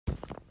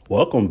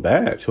Welcome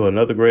back to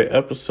another great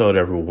episode,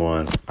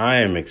 everyone.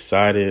 I am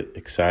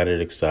excited.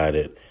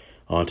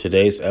 On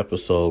today's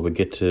episode, we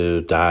get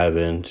to dive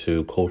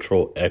into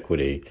cultural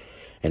equity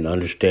and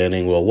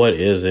understanding, well, what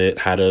is it?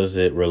 How does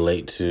it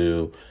relate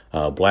to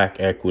Black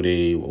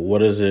equity? What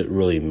does it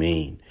really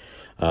mean?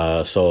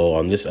 So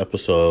on this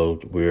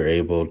episode, we're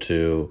able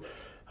to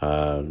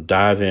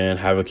dive in,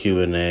 have a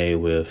Q&A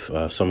with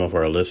some of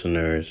our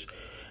listeners,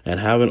 and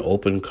have an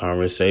open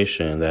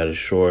conversation that is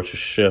sure to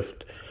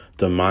shift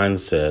the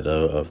mindset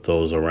of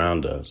those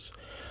around us.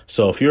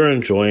 So if you're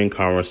enjoying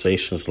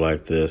conversations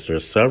like this,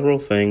 there's several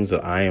things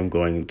that I am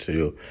going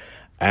to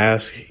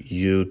ask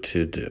you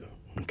to do,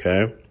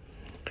 okay?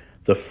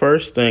 The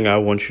first thing I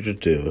want you to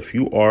do, if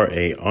you are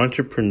an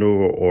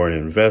entrepreneur or an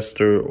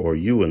investor or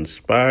you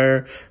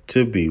aspire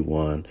to be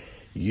one,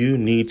 you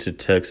need to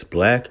text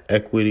Black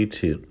Equity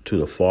to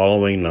the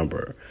following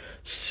number,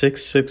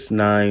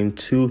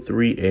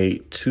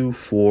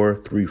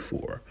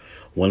 669-238-2434.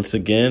 Once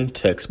again,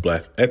 text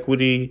Black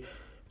Equity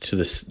to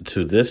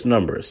this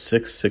number,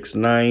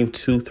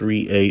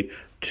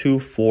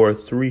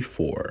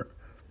 669-238-2434.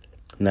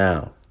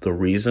 Now, the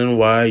reason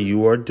why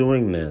you are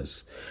doing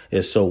this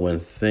is so when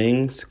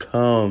things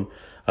come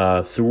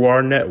through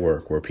our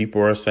network where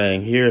people are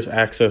saying, here's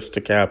access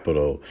to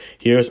capital,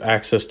 here's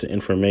access to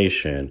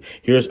information,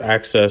 here's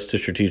access to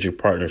strategic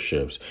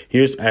partnerships,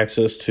 here's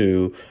access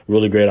to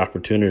really great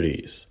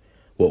opportunities.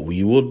 What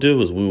we will do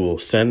is we will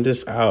send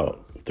this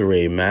out through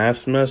a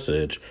mass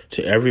message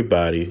to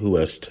everybody who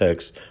has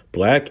texted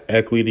Black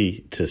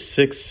Equity to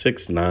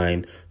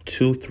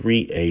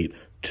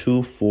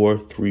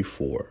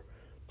 669-238-2434.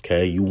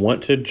 Okay, you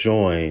want to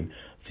join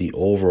the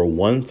over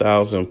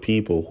 1,000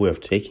 people who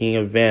have taken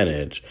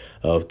advantage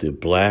of the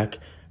Black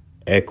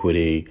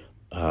Equity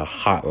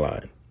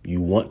hotline.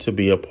 You want to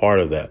be a part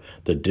of that,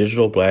 the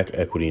Digital Black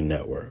Equity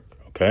Network.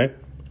 Okay,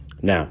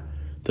 now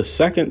the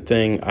second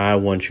thing I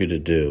want you to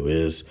do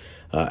is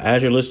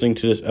as you're listening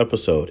to this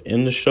episode,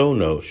 in the show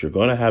notes, you're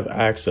going to have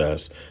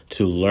access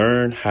to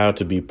learn how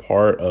to be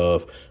part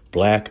of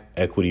Black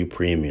Equity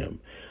Premium.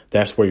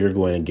 That's where you're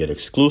going to get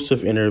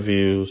exclusive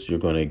interviews. You're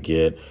going to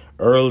get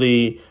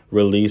early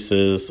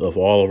releases of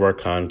all of our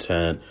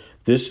content.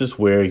 This is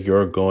where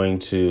you're going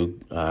to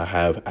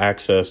have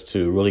access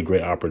to really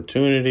great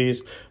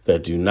opportunities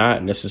that do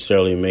not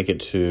necessarily make it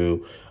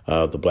to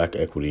the Black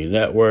Equity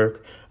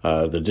Network,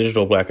 the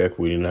Digital Black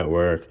Equity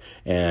Network,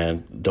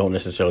 and don't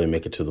necessarily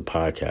make it to the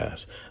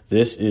podcast.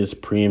 This is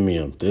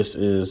premium. This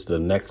is the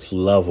next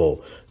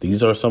level.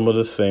 These are some of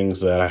the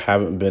things that I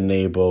haven't been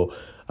able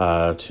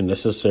to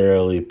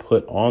necessarily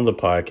put on the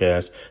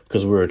podcast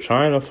because we were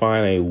trying to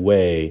find a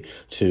way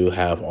to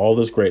have all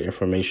this great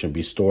information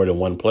be stored in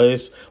one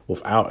place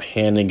without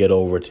handing it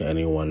over to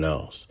anyone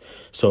else.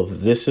 So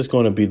this is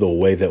going to be the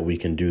way that we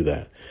can do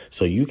that.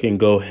 So you can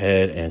go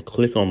ahead and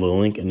click on the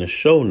link in the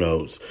show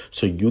notes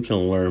so you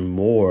can learn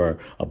more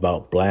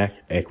about Black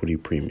Equity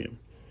Premium.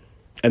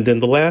 And then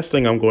the last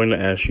thing I'm going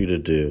to ask you to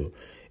do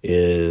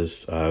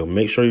is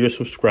make sure you're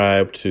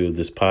subscribed to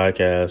this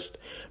podcast.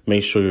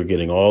 Make sure you're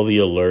getting all the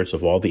alerts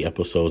of all the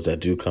episodes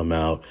that do come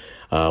out.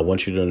 I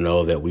want you to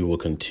know that we will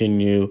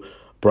continue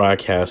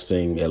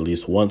broadcasting at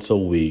least once a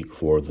week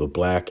for the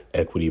Black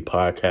Equity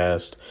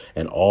Podcast,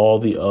 and all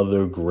the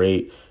other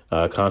great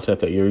content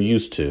that you're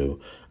used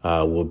to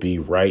will be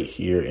right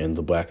here in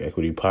the Black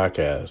Equity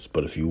Podcast.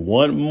 But if you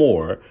want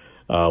more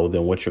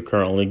than what you're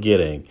currently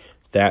getting,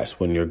 that's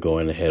when you're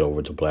going to head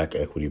over to Black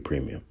Equity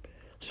Premium.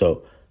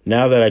 So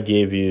now that I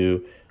gave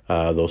you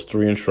those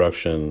three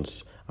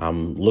instructions,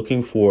 I'm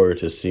looking forward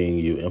to seeing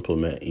you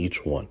implement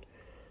each one.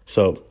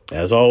 So,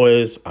 as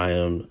always, I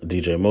am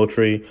DJ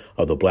Motri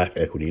of the Black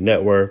Equity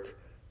Network,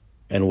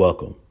 and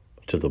welcome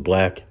to the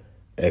Black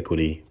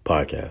Equity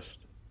Podcast.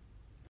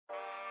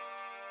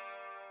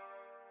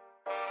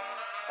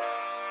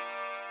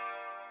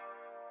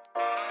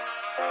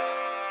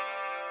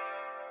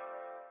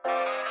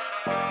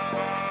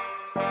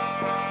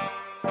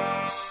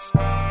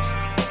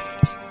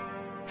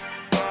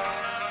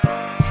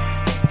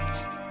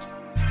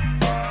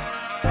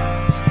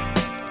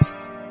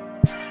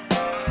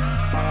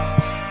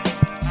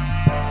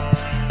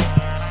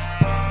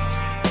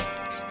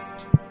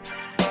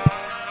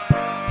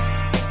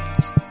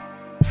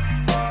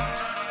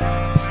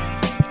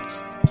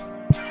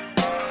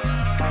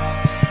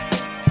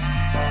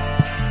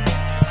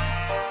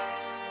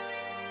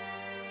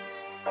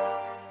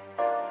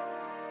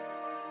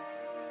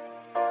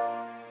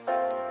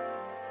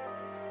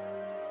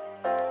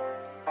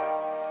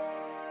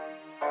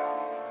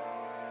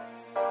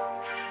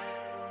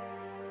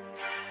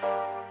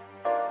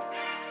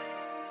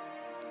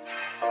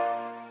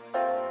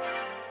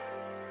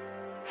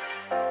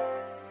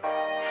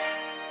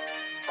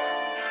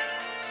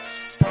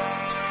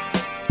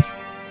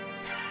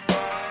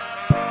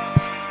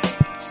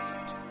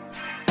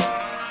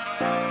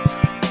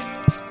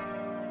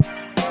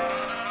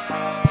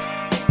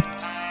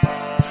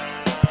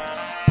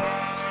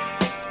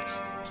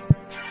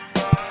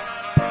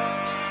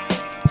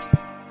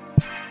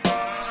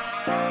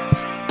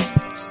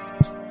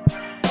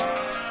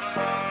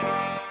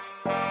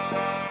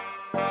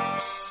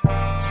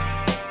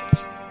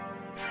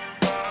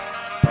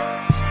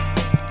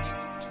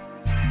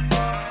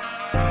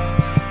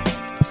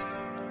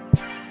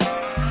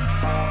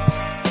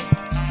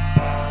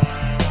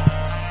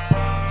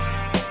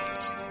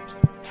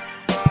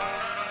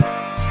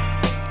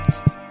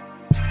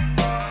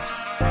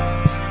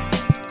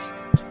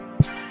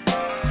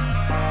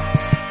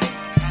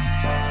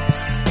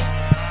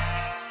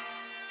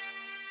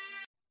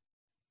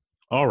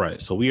 All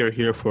right, so we are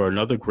here for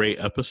another great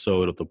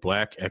episode of the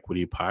Black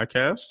Equity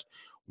Podcast.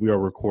 We are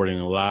recording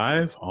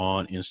live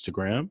on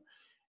Instagram,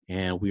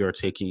 and we are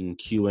taking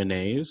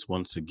Q&As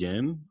once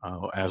again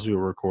as we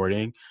were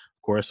recording.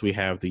 Of course, we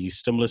have the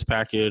stimulus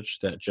package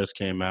that just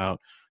came out.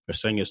 They're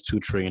saying it's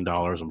 $2 trillion.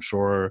 I'm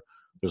sure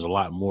there's a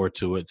lot more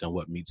to it than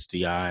what meets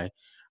the eye.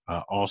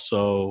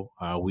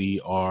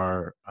 We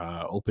are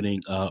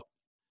opening up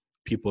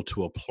people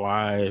to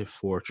apply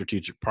for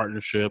strategic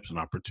partnerships and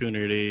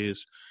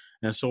opportunities.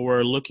 And so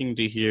we're looking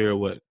to hear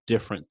what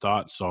different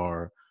thoughts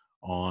are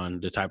on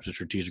the types of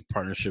strategic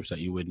partnerships that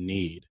you would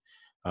need.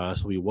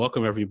 So we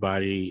welcome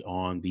everybody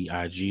on the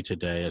IG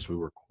today as we're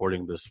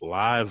recording this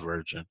live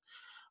version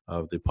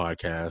of the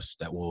podcast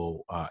that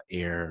will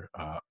air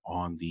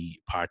on the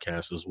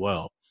podcast as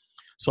well.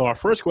 So our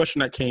first question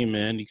that came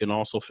in, you can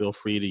also feel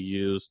free to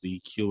use the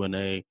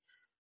Q&A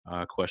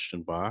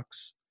question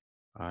box.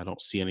 I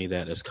don't see any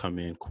that has come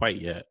in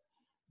quite yet.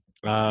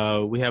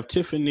 We have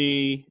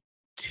Tiffany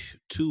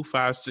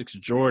 256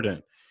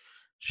 Jordan.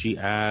 She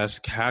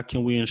asked, how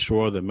can we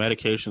ensure that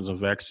medications and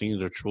vaccines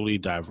are truly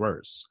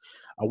diverse?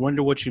 I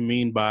wonder what you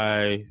mean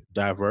by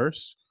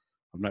diverse.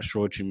 I'm not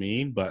sure what you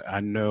mean, but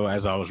I know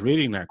as I was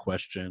reading that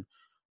question,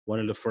 one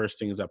of the first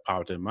things that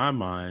popped in my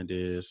mind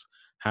is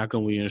how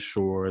can we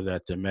ensure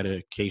that the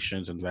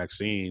medications and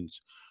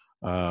vaccines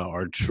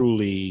are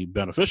truly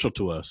beneficial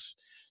to us?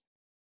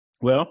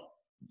 Well,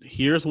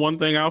 here's one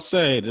thing I'll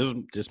say.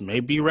 This may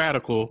be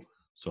radical,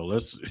 so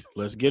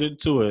let's get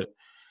into it.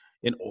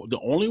 And the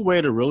only way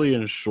to really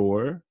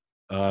ensure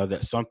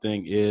that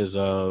something is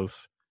of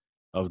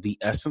the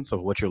essence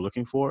of what you're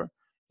looking for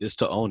is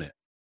to own it.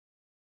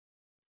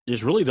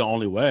 It's really the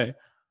only way.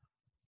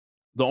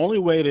 The only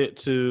way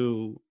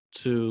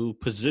to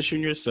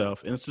position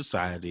yourself in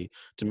society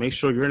to make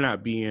sure you're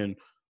not being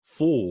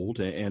fooled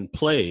and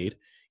played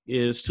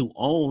is to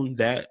own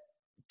that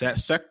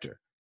sector,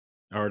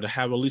 or to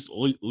have at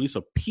least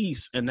a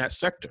piece in that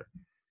sector.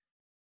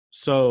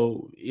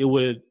 So it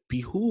would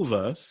behoove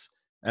us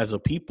as a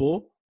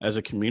people, as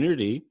a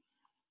community,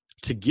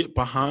 to get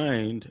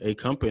behind a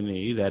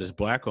company that is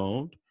Black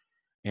owned,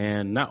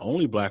 and not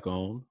only Black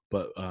owned,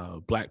 but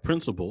Black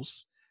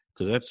principles,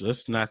 because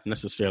that's not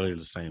necessarily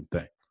the same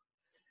thing.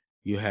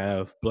 You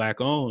have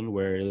Black owned,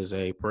 where it is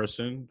a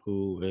person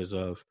who is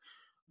of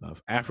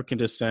African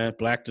descent,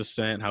 Black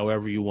descent,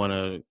 however you want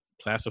to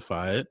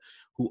classify it,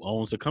 who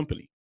owns the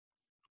company.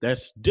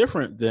 That's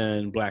different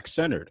than Black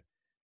centered.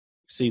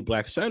 See,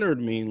 Black centered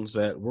means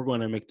that we're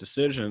going to make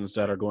decisions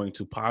that are going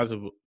to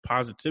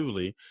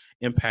positively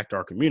impact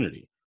our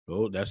community.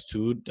 Oh, that's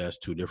two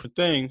different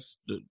things.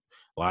 A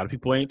lot of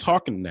people ain't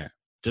talking that.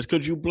 Just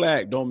because you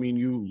Black don't mean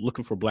you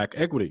looking for Black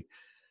equity.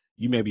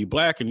 You may be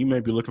Black and you may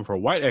be looking for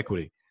white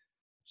equity.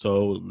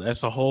 So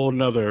that's a whole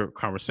nother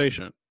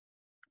conversation.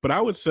 But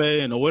I would say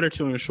in order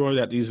to ensure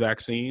that these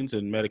vaccines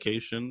and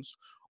medications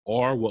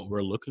are what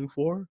we're looking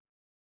for,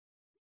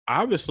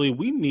 obviously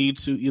we need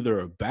to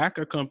either back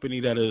a company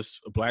that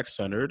is Black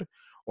centered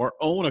or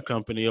own a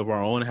company of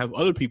our own, have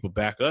other people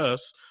back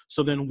us.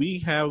 So then we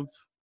have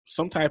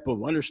some type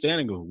of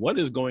understanding of what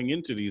is going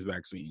into these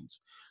vaccines.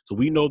 So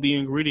we know the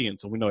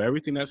ingredients and we know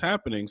everything that's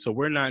happening. So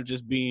we're not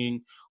just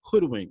being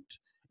hoodwinked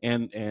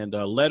and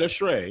led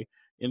astray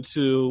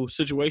into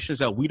situations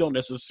that we don't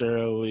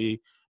necessarily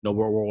know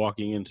where we're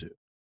walking into.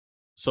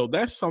 So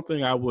that's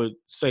something I would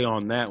say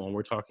on that when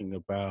we're talking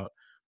about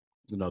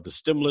the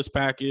stimulus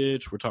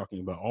package. We're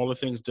talking about all the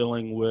things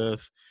dealing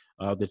with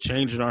the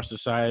change in our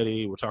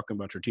society. We're talking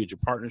about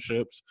strategic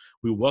partnerships.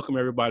 We welcome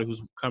everybody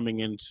who's coming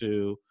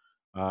into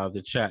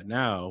the chat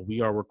now.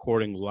 We are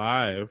recording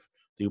live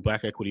the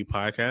Black Equity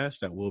Podcast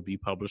that will be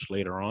published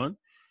later on.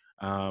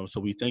 So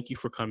we thank you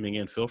for coming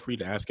in. Feel free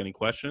to ask any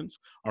questions.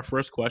 Our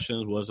first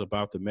question was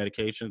about the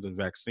medications and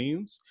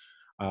vaccines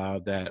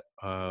that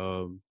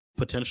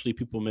potentially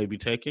people may be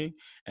taking.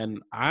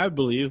 And I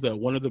believe that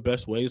one of the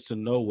best ways to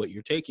know what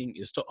you're taking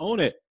is to own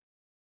it.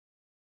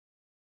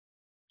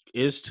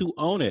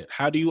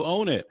 How do you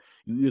own it?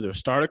 You either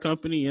start a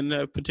company in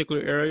that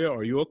particular area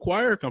or you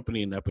acquire a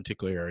company in that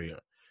particular area.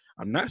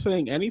 I'm not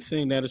saying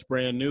anything that is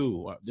brand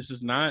new. This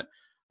is not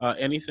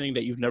anything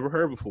that you've never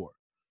heard before.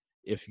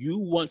 If you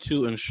want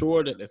to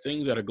ensure that the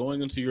things that are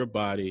going into your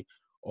body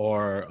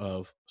are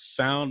of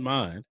sound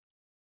mind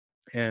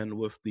and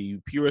with the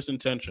purest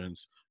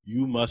intentions,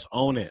 you must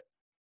own it.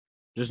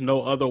 There's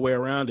no other way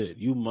around it.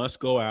 You must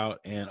go out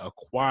and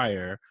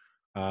acquire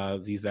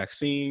these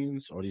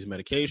vaccines or these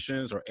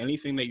medications or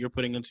anything that you're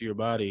putting into your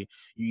body.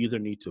 You either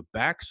need to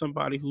back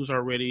somebody who's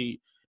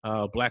already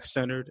Black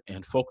centered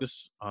and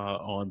focus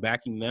on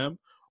backing them,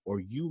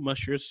 or you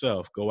must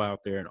yourself go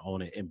out there and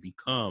own it and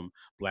become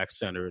Black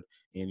centered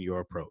in your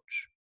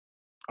approach.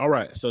 All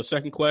right. So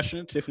second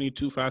question, Tiffany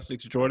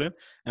 256 Jordan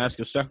ask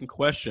a second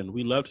question.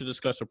 We love to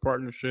discuss a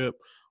partnership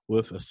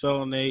with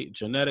Accelerate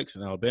Genetics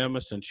in Alabama,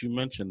 since you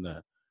mentioned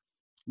that.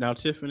 Now,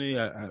 Tiffany,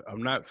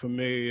 I'm not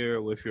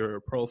familiar with your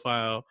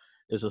profile.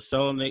 Is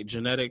Accelerate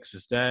Genetics,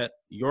 is that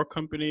your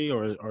company,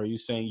 or are you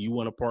saying you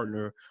want to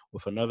partner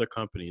with another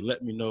company?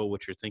 Let me know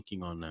what you're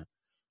thinking on that.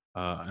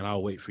 and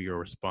I'll wait for your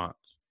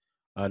response.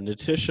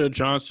 Natisha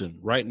Johnson,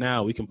 right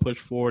now we can push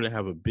forward and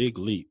have a big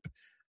leap.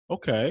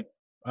 Okay.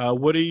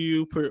 What are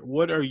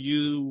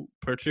you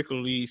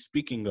particularly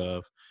speaking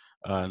of,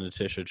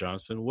 Natisha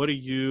Johnson? What are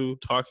you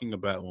talking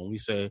about when we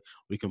say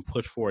we can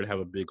push forward and have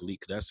a big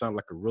leap? That sounds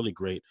like a really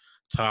great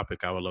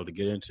topic I would love to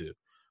get into.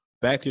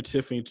 Back to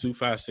Tiffany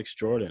 256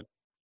 Jordan.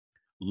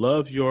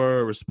 Love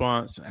your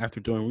response. After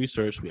doing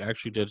research, we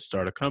actually did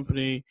start a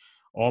company,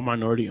 all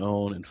minority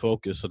owned and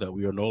focused, so that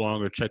we are no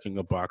longer checking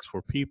a box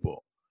for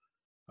people.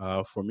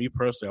 For me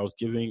personally, I was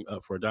giving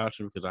up for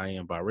adoption because I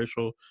am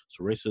biracial,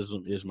 so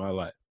racism is my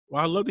life.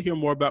 Well, I'd love to hear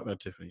more about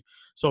that, Tiffany.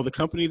 So the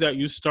company that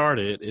you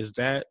started, is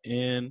that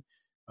in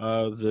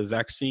the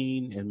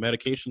vaccine and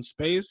medication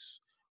space,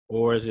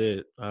 or is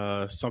it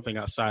something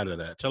outside of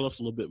that? Tell us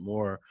a little bit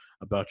more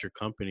about your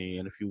company,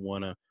 and if you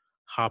want to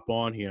hop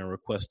on here and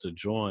request to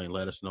join,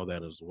 let us know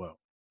that as well.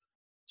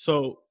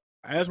 So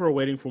as we're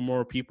waiting for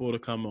more people to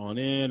come on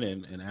in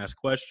and ask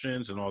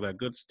questions and all that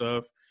good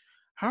stuff,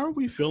 how are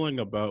we feeling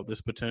about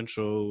this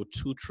potential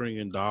 $2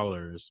 trillion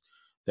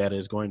that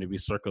is going to be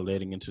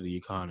circulating into the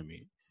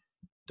economy?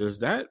 Does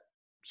that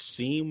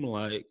seem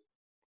like,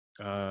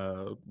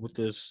 with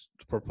this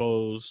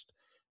proposed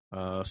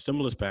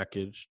stimulus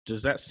package,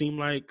 does that seem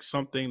like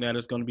something that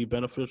is going to be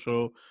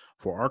beneficial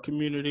for our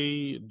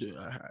community?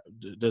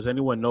 Does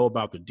anyone know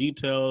about the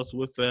details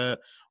with that?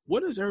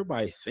 What is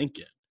everybody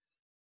thinking?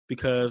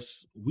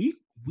 Because we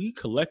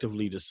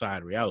collectively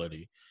decide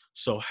reality.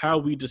 So how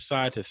we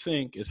decide to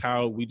think is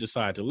how we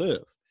decide to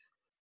live.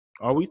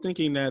 Are we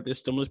thinking that this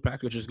stimulus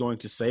package is going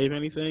to save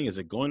anything? Is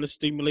it going to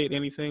stimulate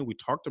anything? We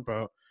talked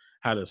about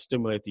how to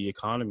stimulate the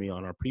economy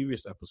on our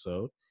previous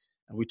episode.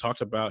 And we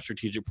talked about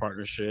strategic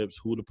partnerships,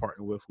 who to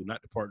partner with, who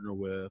not to partner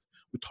with.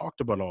 We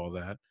talked about all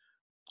that.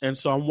 And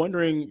so I'm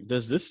wondering,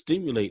 does this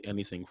stimulate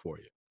anything for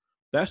you?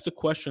 That's the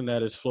question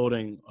that is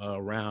floating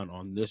around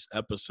on this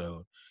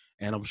episode.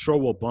 And I'm sure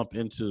we'll bump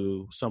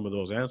into some of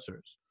those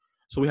answers.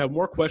 So we have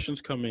more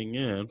questions coming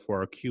in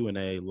for our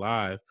Q&A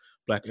live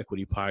Black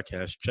Equity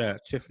Podcast chat.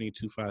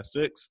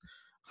 Tiffany256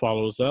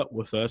 follows up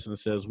with us and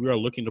says, we are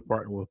looking to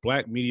partner with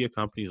Black media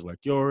companies like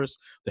yours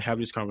to have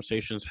these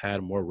conversations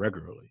had more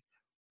regularly.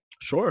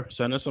 Sure,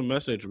 send us a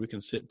message. We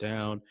can sit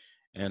down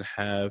and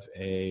have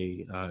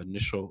a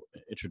initial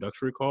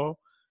introductory call.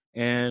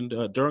 And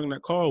during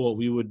that call, what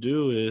we would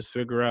do is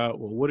figure out,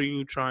 well, what are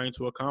you trying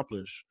to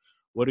accomplish?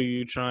 What are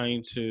you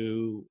trying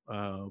to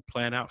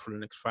plan out for the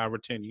next 5 or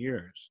 10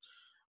 years?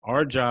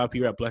 Our job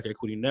here at Black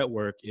Equity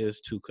Network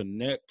is to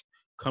connect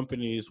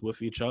companies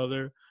with each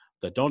other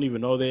that don't even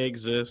know they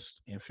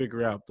exist and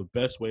figure out the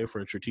best way for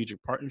a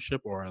strategic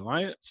partnership or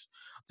alliance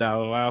that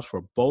allows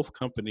for both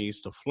companies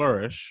to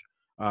flourish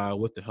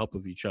with the help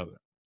of each other.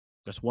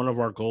 That's one of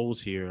our goals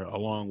here,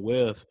 along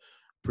with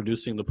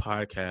producing the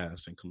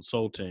podcast and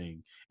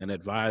consulting and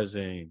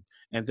advising,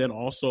 and then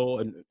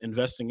also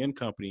investing in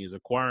companies,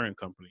 acquiring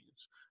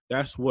companies.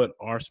 That's what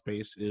our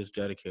space is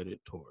dedicated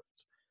towards.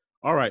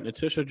 All right,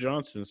 Natisha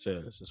Johnson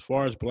says, as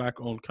far as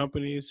Black-owned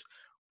companies,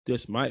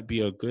 this might be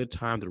a good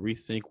time to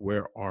rethink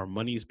where our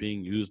money is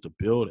being used to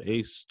build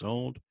a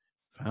stoned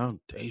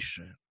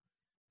foundation.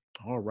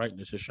 All right,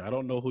 Natisha, I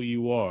don't know who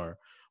you are,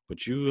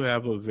 but you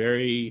have a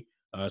very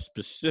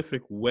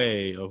specific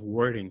way of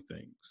wording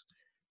things.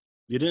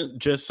 You didn't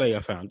just say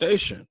a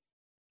foundation.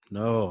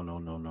 No, no,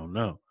 no, no,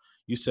 no.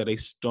 You said a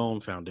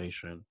stone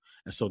foundation.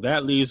 And so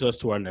that leads us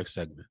to our next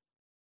segment.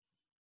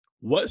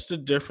 What's the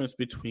difference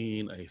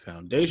between a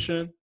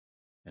foundation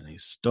and a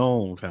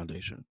stone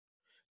foundation?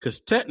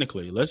 Because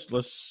technically, let's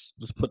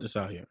put this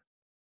out here.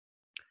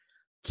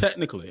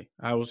 Technically,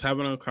 I was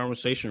having a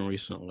conversation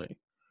recently,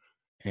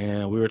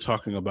 and we were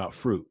talking about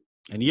fruit.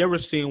 And you ever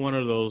seen one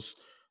of those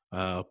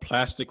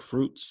plastic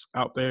fruits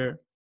out there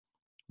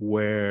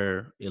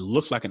where it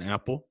looks like an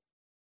apple?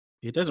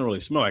 It doesn't really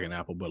smell like an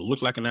apple, but it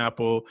looks like an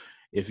apple.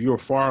 If you're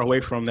far away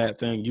from that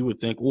thing, you would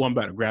think, oh, I'm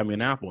about to grab me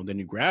an apple. And then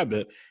you grab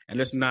it, and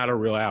it's not a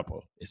real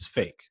apple. It's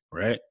fake,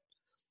 right?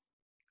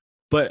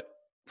 But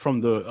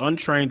from the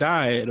untrained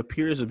eye, it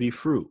appears to be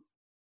fruit.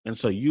 And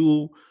so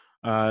you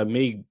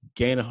may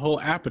gain a whole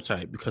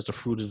appetite because the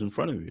fruit is in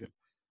front of you.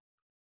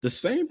 The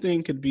same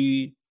thing could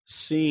be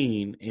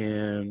seen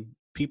in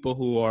people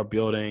who are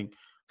building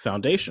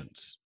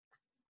foundations.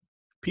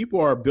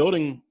 People are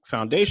building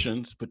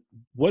foundations, but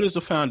what is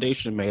the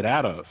foundation made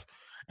out of?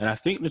 And I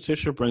think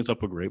Natisha brings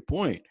up a great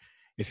point.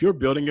 If you're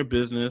building your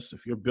business,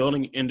 if you're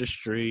building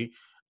industry,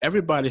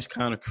 everybody's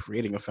kind of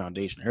creating a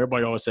foundation.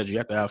 Everybody always says you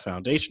have to have a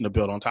foundation to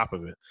build on top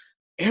of it.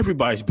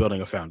 Everybody's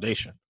building a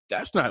foundation.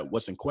 That's not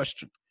what's in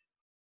question.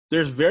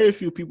 There's very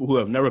few people who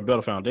have never built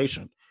a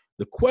foundation.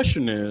 The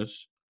question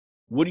is,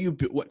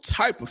 what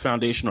type of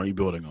foundation are you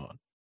building on?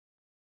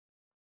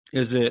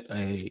 Is it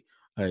a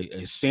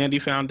sandy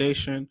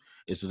foundation?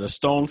 Is it a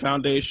stone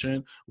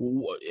foundation?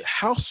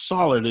 How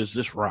solid is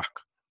this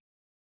rock?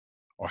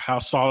 Or how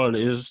solid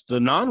is the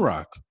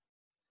non-rock?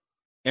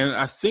 And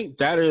I think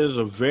that is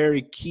a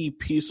very key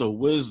piece of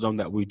wisdom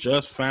that we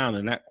just found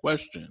in that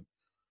question.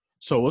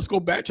 So let's go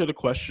back to the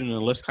question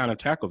and let's kind of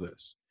tackle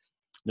this.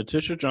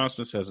 Natisha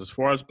Johnson says, as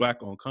far as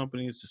Black-owned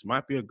companies, this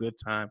might be a good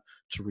time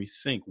to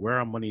rethink where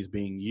our money is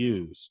being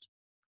used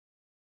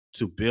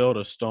to build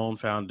a stone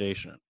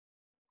foundation.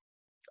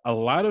 A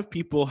lot of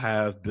people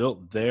have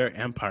built their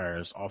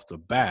empires off the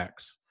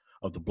backs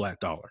of the black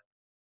dollar.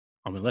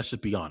 I mean, let's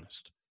just be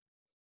honest.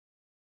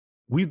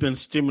 We've been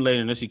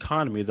stimulating this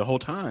economy the whole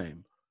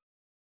time.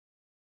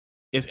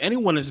 If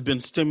anyone has been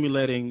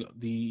stimulating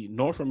the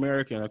North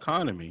American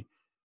economy,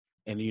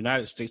 and the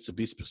United States to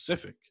be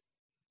specific,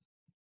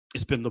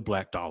 it's been the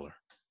black dollar.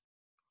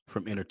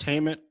 From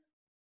entertainment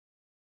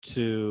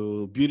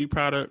to beauty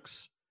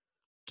products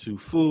to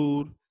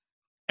food,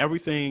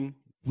 everything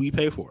we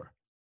pay for.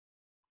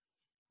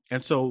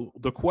 And so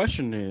the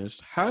question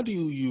is, how do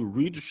you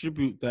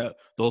redistribute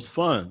those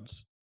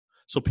funds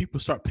so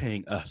people start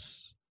paying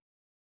us?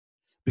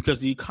 Because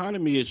the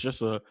economy is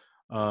just a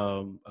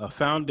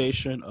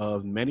foundation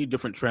of many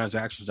different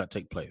transactions that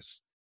take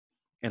place.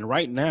 And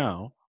right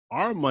now,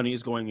 our money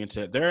is going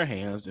into their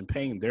hands and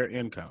paying their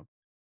income.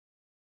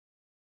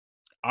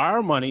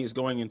 Our money is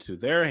going into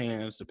their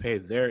hands to pay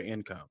their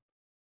income.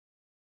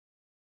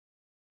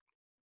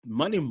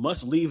 Money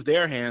must leave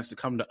their hands to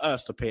come to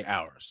us to pay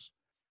ours.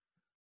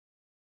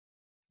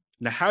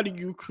 Now, how do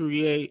you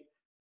create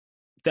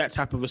that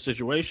type of a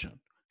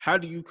situation? How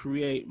do you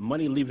create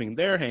money leaving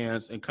their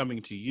hands and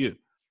coming to you?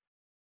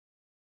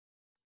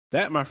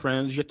 That, my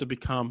friends, you have to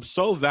become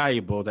so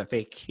valuable that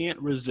they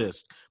can't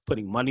resist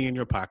putting money in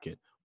your pocket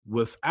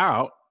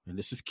without, and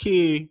this is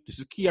key,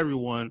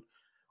 everyone,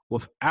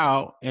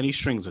 without any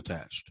strings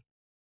attached.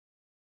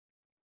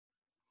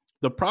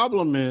 The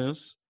problem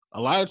is,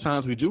 a lot of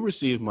times we do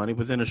receive money,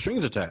 but then the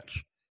strings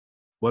attached.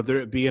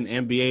 Whether it be an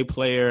NBA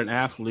player, an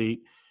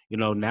athlete,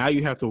 now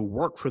you have to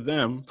work for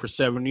them for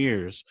 7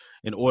 years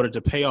in order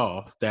to pay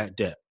off that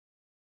debt.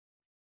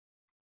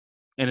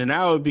 And then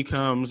now it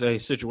becomes a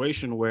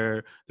situation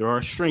where there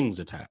are strings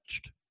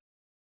attached.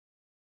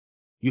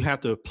 You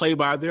have to play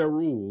by their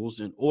rules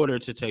in order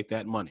to take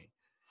that money.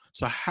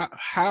 So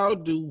how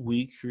do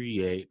we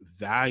create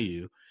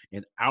value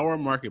in our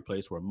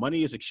marketplace where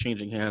money is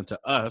exchanging hands to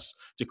us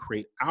to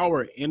create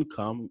our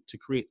income, to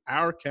create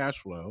our cash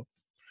flow,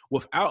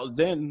 without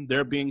then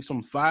there being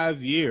some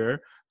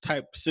 5-year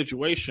type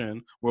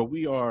situation where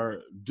we are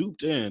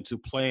duped into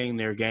playing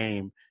their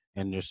game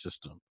and their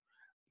system?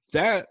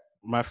 That,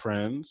 my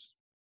friends,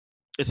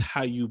 is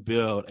how you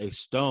build a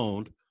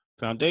stoned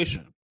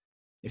foundation.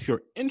 If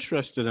you're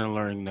interested in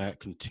learning that,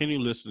 continue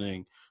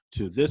listening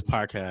to this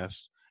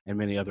podcast and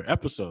many other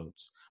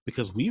episodes,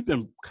 because we've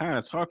been kind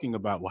of talking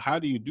about, well, how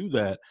do you do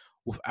that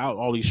without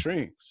all these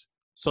strings?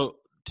 So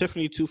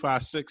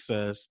Tiffany256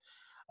 says,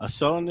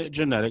 Accelerant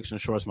Genetics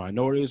ensures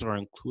minorities are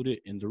included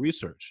in the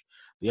research.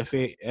 The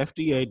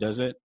FDA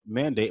doesn't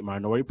mandate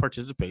minority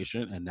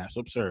participation, and that's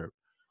absurd.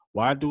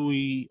 Why do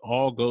we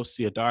all go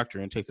see a doctor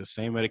and take the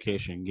same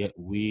medication, yet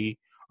we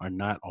are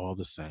not all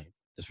the same?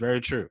 It's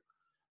very true.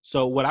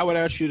 So what I would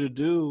ask you to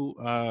do,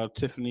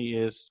 Tiffany,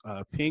 is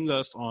ping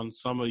us on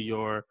some of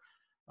your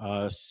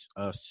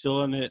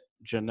Accelerant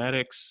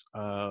Genetics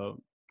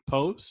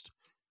post,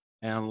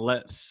 and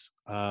let's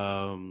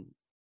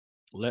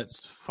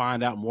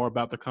find out more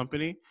about the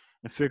company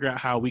and figure out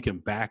how we can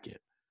back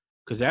it.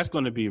 Because that's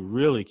going to be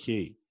really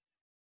key.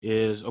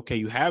 Is, okay,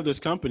 you have this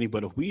company,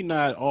 but if we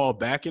not all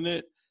backing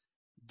it,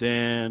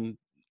 then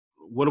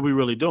what are we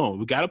really doing?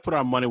 We got to put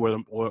our money where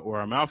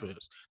our mouth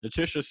is.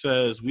 Natisha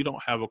says we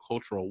don't have a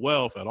cultural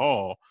wealth at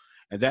all,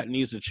 and that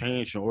needs to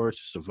change in order to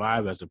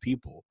survive as a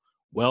people.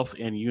 Wealth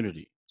and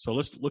unity. So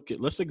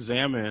let's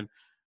examine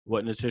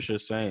what Natisha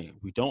is saying.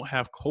 We don't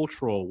have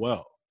cultural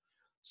wealth.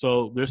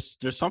 So there's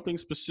something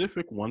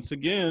specific, once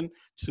again,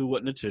 to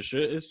what Natisha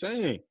is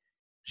saying.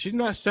 She's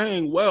not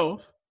saying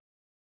wealth.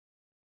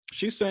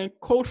 She's saying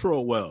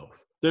cultural wealth.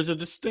 There's a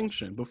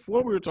distinction.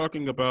 Before we were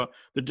talking about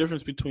the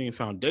difference between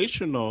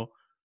foundational,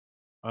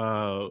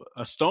 a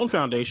stone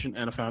foundation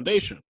and a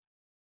foundation.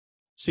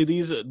 See,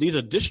 these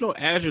additional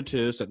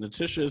adjectives that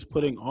Natisha is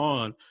putting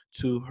on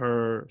to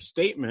her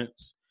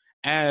statements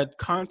add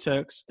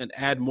context and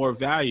add more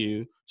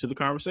value to the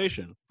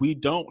conversation. We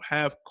don't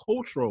have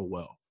cultural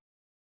wealth.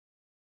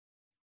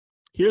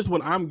 Here's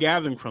what I'm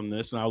gathering from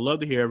this, and I'd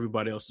love to hear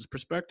everybody else's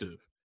perspective.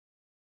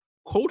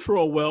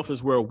 Cultural wealth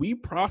is where we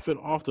profit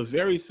off the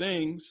very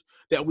things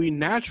that we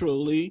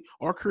naturally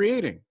are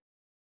creating.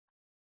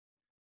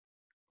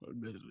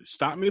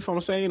 Stop me if I'm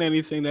saying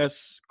anything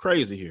that's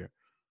crazy here.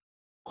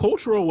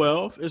 Cultural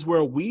wealth is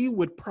where we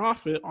would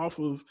profit off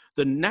of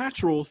the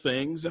natural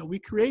things that we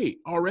create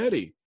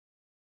already.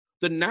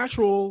 The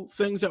natural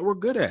things that we're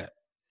good at.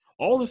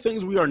 All the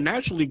things we are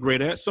naturally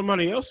great at,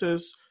 somebody else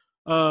has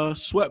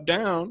swept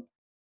down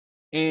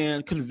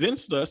and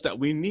convinced us that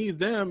we need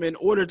them in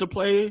order to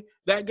play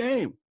that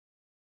game.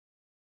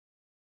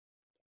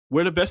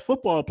 We're the best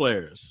football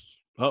players.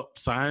 Oh,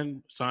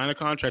 sign a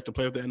contract to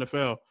play with the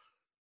NFL.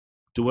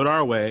 Do it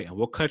our way, and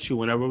we'll cut you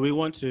whenever we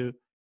want to.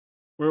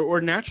 We're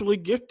naturally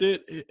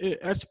gifted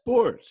at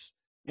sports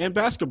and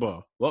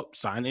basketball. Well,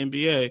 sign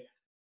NBA.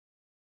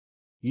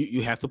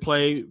 You have to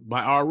play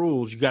by our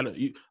rules. You got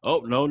to. Oh,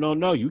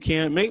 no. You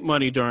can't make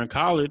money during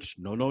college.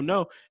 No.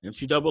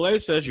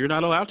 NCAA says you're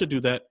not allowed to do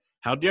that.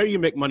 How dare you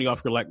make money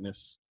off your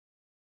likeness?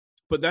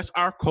 But that's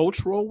our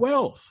cultural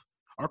wealth.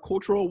 Our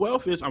cultural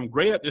wealth is, I'm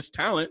great at this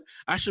talent.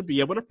 I should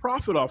be able to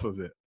profit off of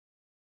it.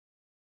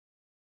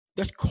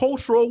 That's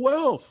cultural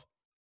wealth.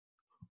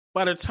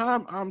 By the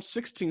time I'm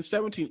 16,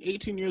 17,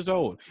 18 years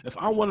old, if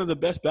I'm one of the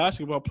best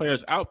basketball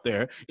players out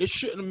there, it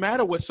shouldn't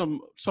matter what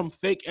some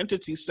fake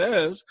entity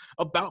says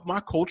about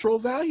my cultural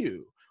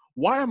value.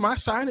 Why am I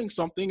signing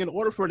something in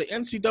order for the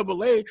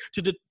NCAA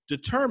to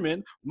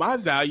determine my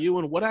value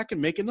and what I can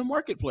make in the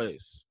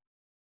marketplace?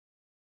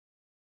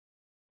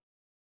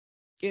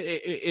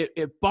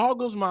 It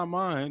boggles my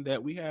mind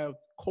that we have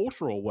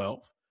cultural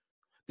wealth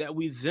that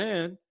we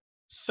then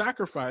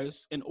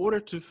sacrifice in order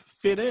to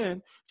fit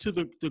in to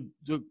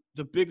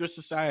the bigger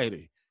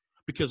society,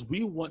 because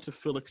we want to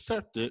feel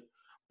accepted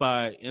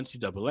by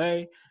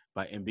NCAA,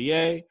 by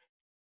NBA,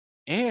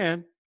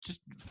 and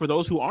just for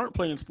those who aren't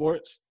playing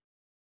sports,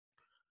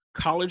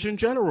 college in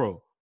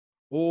general,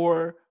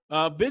 or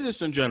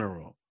business in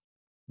general.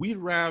 We'd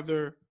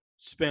rather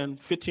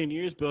spend 15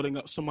 years building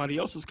up somebody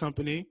else's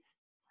company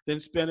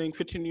than spending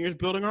 15 years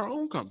building our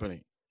own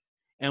company.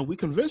 And we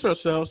convince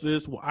ourselves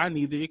this, well, I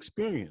need the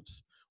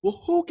experience.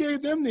 Well, who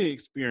gave them the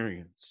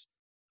experience?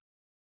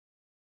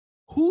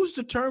 Who's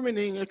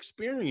determining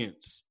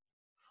experience?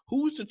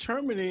 Who's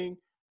determining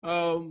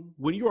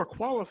when you are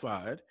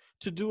qualified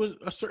to do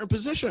a certain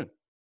position?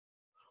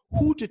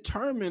 Who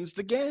determines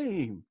the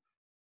game?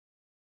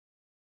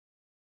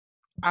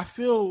 I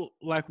feel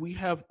like we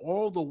have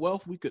all the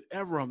wealth we could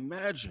ever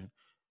imagine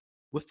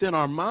within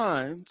our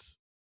minds,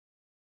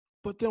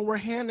 but then we're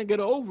handing it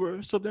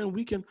over so then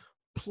we can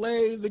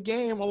play the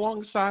game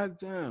alongside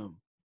them.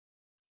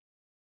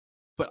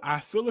 But I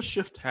feel a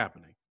shift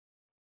happening.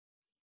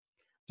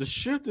 The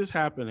shift is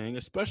happening,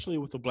 especially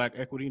with the Black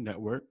Equity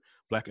Network,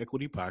 Black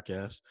Equity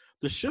Podcast.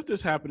 The shift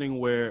is happening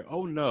where,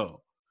 oh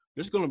no,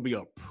 there's going to be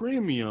a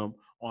premium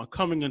on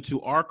coming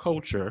into our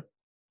culture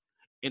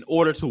in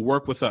order to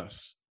work with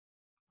us.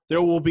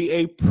 There will be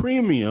a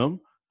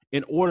premium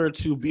in order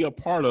to be a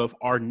part of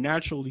our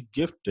naturally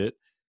gifted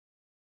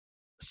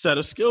set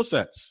of skill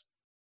sets.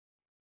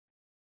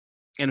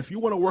 And if you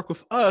want to work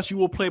with us, you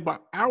will play by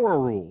our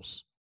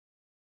rules.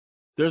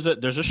 There's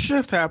a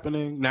shift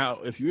happening.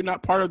 Now, if you're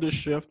not part of this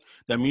shift,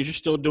 that means you're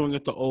still doing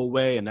it the old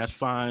way, and that's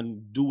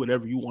fine. Do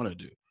whatever you want to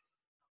do.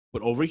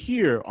 But over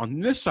here, on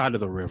this side of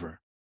the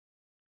river,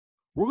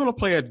 we're going to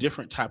play a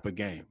different type of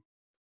game.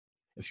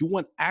 If you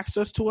want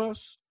access to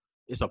us,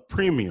 it's a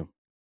premium.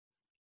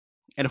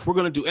 And if we're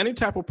going to do any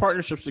type of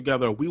partnerships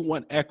together, we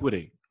want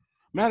equity.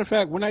 Matter of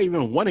fact, we're not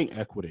even wanting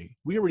equity.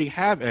 We already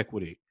have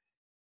equity.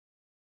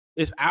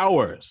 It's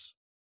ours.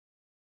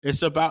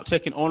 It's about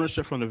taking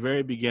ownership from the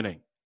very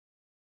beginning.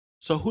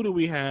 So who do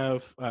we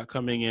have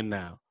coming in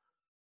now?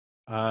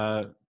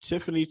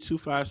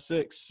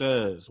 Tiffany256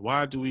 says,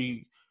 why do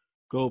we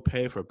go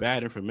pay for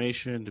bad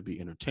information to be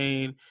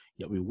entertained,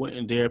 yet we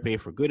wouldn't dare pay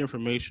for good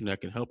information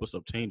that can help us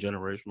obtain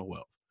generational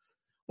wealth?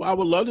 Well, I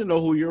would love to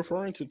know who you're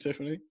referring to,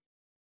 Tiffany,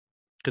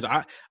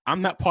 because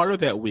I'm not part of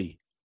that we.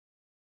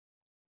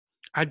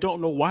 I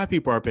don't know why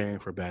people are paying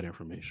for bad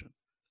information.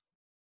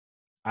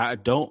 I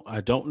don't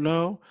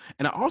know.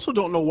 And I also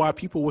don't know why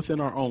people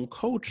within our own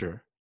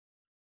culture.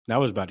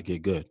 Now it's about to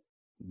get good.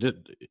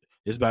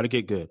 It's about to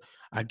get good.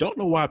 I don't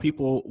know why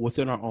people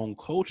within our own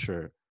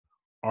culture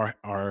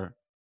are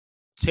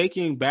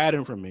taking bad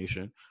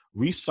information,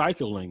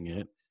 recycling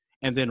it,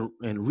 and then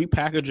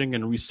repackaging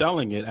and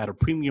reselling it at a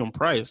premium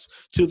price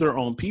to their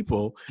own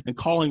people and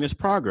calling this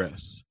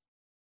progress.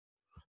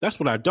 That's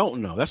what I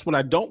don't know. That's what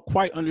I don't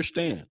quite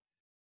understand.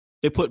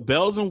 They put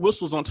bells and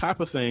whistles on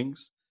top of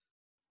things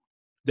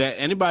that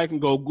anybody can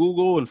go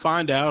Google and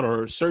find out,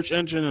 or search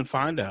engine and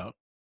find out.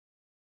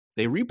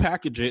 They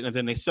repackage it, and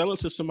then they sell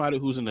it to somebody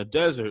who's in the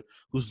desert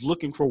who's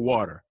looking for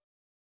water.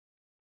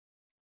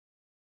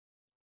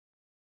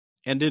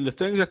 And then the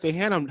things that they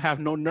hand them have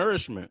no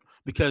nourishment,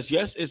 because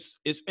yes,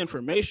 it's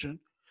information,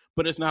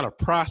 but it's not a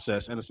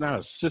process and it's not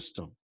a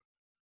system.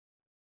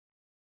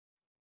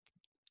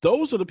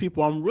 Those are the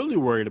people I'm really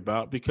worried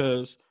about,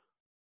 because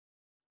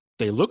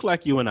they look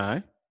like you and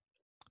I.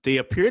 They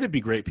appear to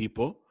be great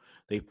people.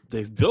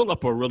 They've built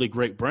up a really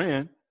great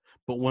brand.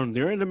 But when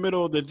they're in the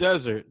middle of the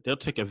desert, they'll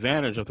take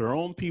advantage of their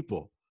own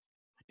people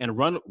and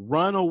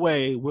run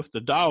away with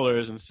the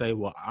dollars and say,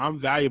 well, I'm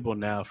valuable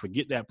now.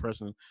 Forget that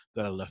person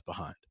that I left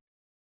behind.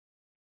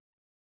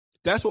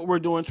 That's what we're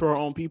doing to our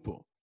own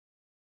people.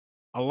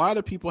 A lot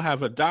of people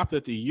have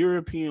adopted the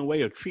European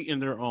way of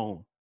treating their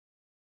own.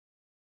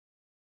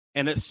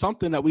 And it's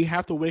something that we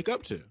have to wake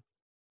up to.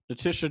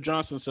 Natisha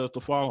Johnson says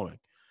the following: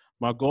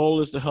 my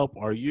goal is to help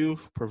our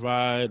youth,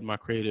 provide my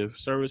creative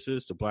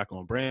services to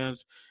Black-owned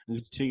brands, and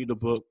continue the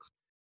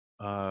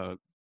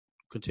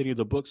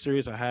book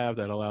series I have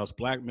that allows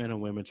Black men and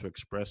women to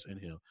express and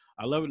heal.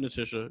 I love it,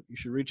 Natisha. You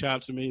should reach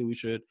out to me. We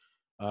should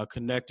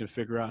connect and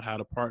figure out how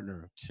to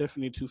partner.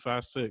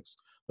 Tiffany256.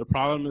 The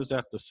problem is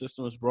that the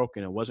system is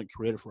broken and wasn't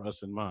created for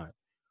us in mind.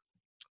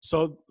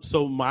 So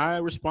my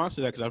response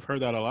to that, because I've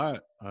heard that a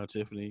lot,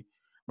 Tiffany,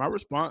 my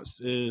response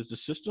is the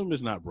system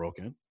is not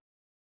broken.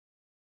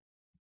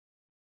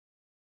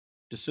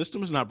 The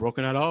system is not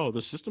broken at all.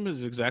 The system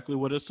is exactly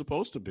what it's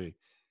supposed to be.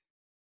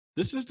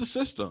 This is the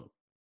system.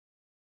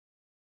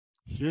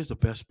 Here's the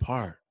best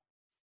part.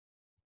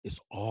 It's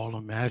all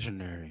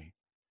imaginary.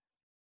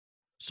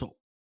 So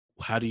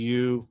how do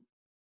you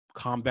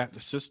combat the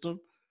system?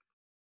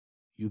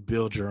 You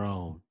build your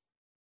own.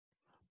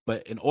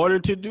 But in order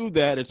to do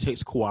that, it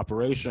takes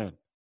cooperation,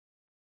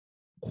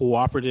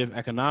 cooperative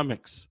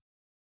economics.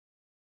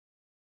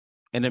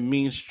 And it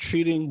means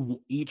treating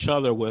each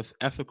other with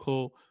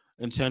ethical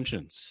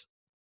intentions.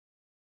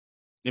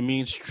 It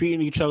means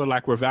treating each other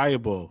like we're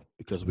valuable,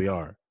 because we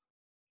are.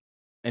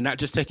 And not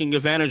just taking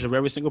advantage of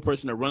every single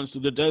person that runs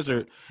through the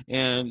desert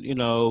and,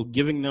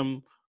 giving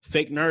them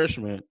fake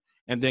nourishment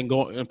and then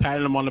go and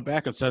patting them on the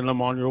back and sending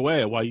them on your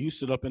way while you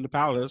sit up in the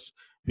palace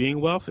being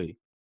wealthy.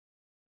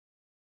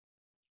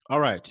 All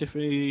right,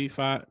 Tiffany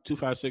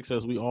 256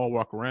 says we all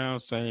walk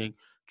around saying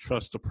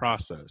trust the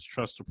process,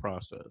 trust the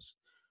process.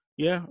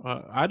 Yeah,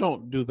 I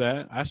don't do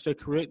that. I say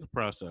create the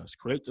process,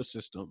 create the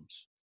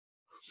systems.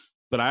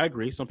 But I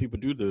agree, some people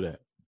do that.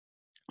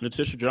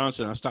 Letitia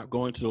Johnson, I stopped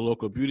going to the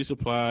local beauty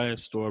supply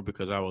store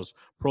because I was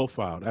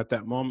profiled. At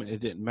that moment, it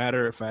didn't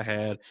matter if I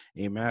had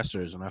a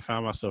master's, and I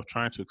found myself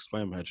trying to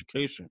explain my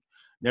education.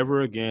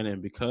 Never again,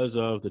 and because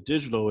of the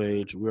digital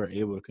age, we are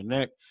able to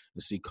connect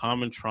and see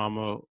common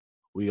trauma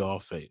we all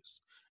face.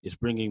 It's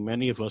bringing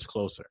many of us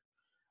closer.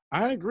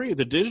 I agree.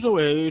 The digital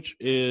age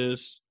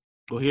is,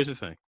 well, here's the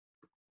thing.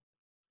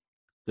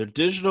 The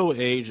digital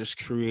age is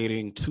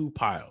creating two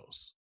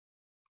piles,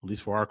 at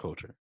least for our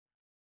culture.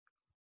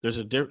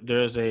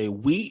 There's a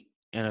wheat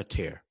and a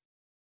tare.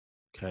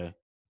 Okay,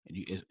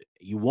 and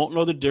you won't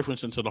know the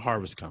difference until the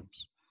harvest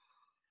comes.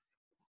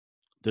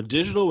 The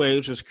digital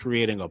age is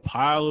creating a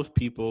pile of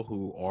people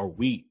who are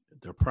wheat.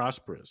 They're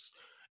prosperous,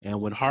 and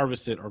when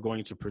harvested, are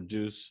going to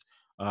produce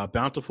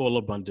bountiful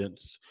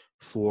abundance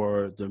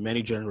for the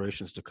many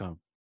generations to come.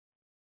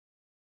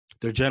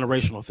 They're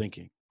generational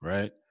thinking,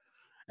 right?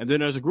 And then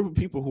there's a group of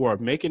people who are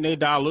making their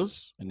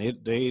dollars and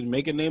they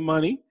making their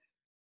money,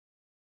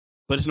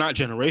 but it's not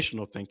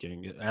generational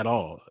thinking at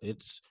all.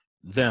 It's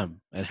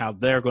them and how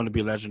they're going to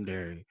be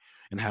legendary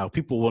and how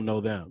people will know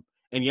them.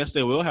 And yes,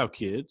 they will have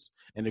kids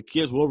and the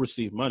kids will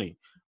receive money.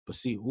 But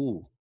see,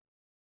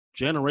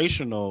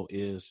 generational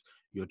is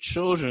your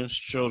children's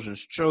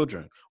children's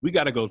children. We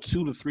got to go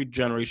 2 to 3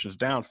 generations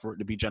down for it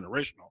to be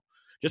generational.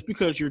 Just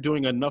because you're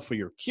doing enough for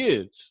your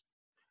kids,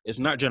 it's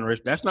not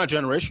generation. That's not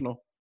generational.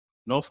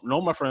 No,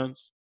 my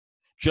friends.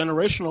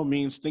 Generational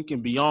means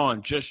thinking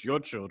beyond just your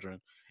children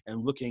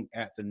and looking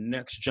at the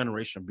next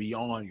generation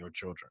beyond your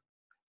children.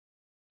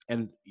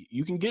 And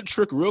you can get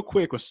tricked real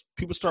quick when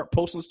people start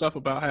posting stuff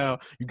about how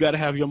you got to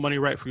have your money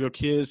right for your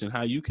kids and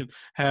how you can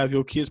have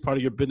your kids part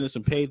of your business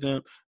and pay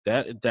them.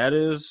 That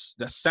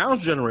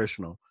sounds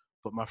generational,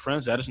 but my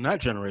friends, that is not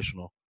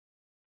generational.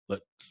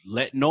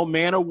 Let no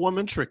man or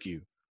woman trick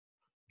you.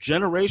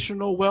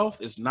 Generational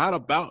wealth is not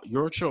about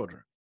your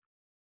children.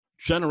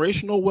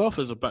 Generational wealth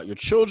is about your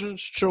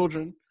children's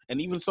children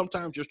and even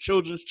sometimes your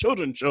children's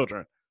children's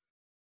children.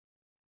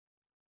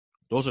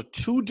 Those are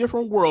 2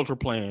 different worlds we're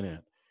playing in.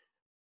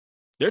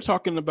 They're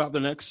talking about the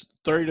next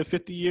 30 to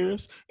 50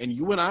 years, and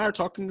you and I are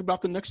talking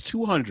about the next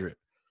 200.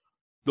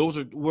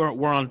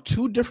 We're on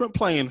 2 different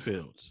playing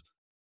fields.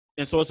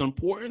 And so it's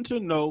important to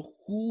know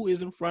who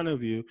is in front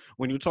of you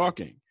when you're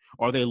talking.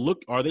 Are they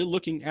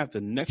looking at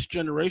the next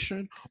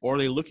generation, or are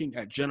they looking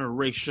at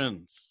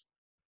generations?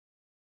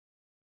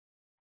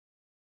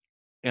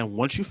 And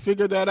once you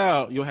figure that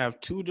out, you'll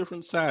have 2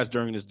 different sides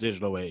during this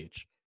digital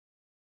age.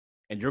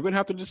 And you're going to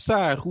have to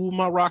decide, who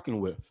am I rocking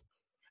with?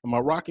 Am I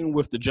rocking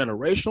with the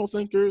generational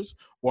thinkers,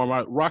 or am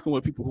I rocking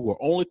with people who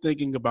are only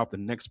thinking about the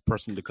next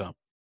person to come?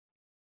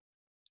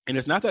 And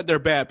it's not that they're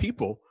bad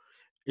people.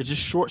 It's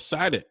just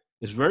short-sighted.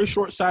 It's very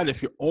short-sighted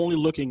if you're only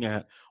looking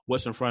at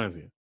what's in front of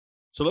you.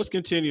 So let's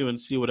continue and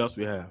see what else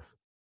we have.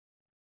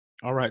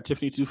 All right,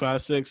 Tiffany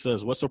 256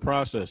 says, what's the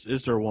process?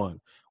 Is there one?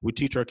 We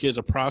teach our kids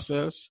a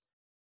process.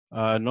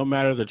 No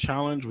matter the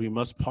challenge, we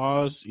must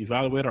pause,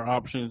 evaluate our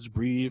options,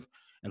 breathe,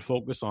 and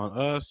focus on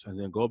us, and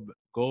then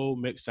go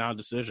make sound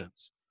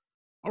decisions.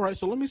 All right,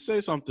 so let me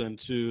say something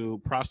to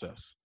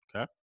process,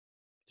 okay?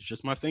 It's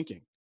just my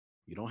thinking.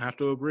 You don't have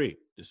to agree.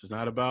 This is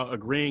not about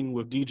agreeing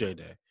with DJ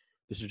Day.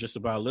 This is just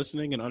about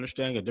listening and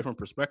understanding a different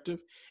perspective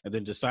and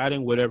then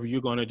deciding whatever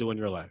you're going to do in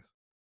your life.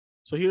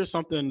 So here's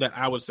something that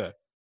I would say,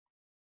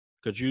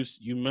 because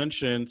you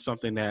mentioned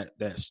something that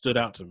stood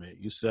out to me.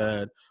 You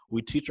said,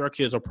 we teach our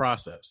kids a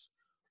process.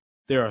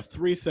 There are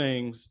 3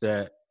 things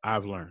that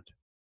I've learned.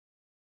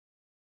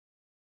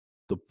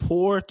 The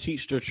poor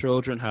teach their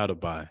children how to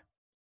buy.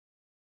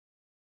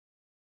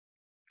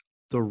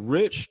 The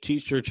rich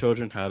teach their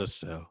children how to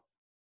sell.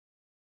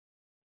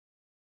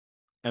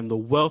 And the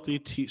wealthy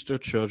teach their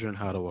children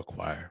how to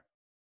acquire.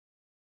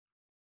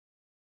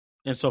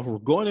 And so if we're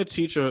going to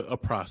teach a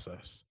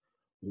process,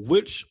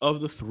 which of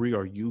the 3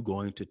 are you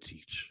going to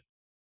teach?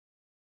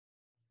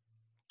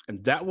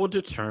 And that will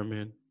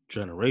determine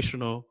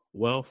generational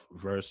wealth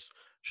versus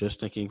just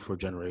thinking for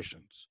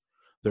generations.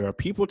 There are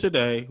people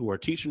today who are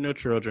teaching their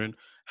children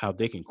how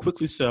they can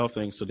quickly sell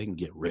things so they can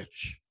get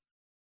rich.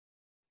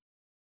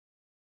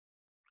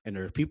 And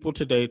there are people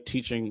today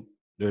teaching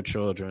their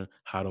children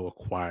how to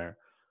acquire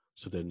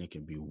so that they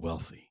can be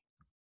wealthy.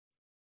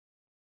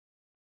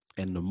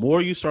 And the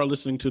more you start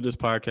listening to this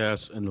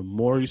podcast and the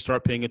more you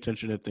start paying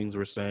attention to things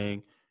we're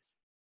saying,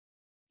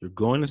 you're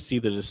going to see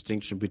the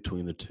distinction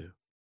between the two.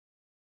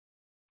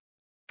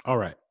 All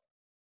right.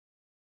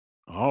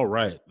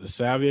 The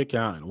Savvy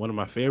Accountant, one of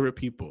my favorite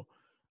people.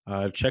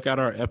 Check out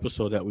our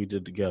episode that we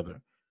did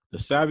together. The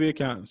Savvy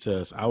Accountant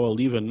says, I will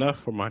leave enough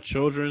for my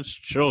children's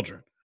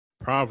children.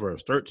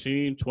 Proverbs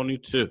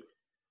 13:22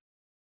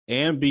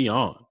 and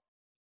beyond.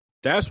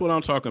 That's what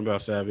I'm talking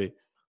about, Savvy.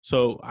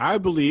 So I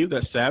believe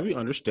that Savvy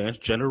understands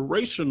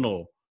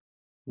generational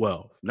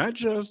wealth, not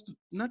just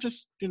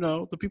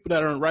the people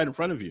that are right in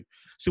front of you.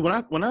 See,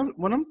 when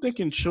I'm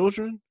thinking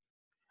children,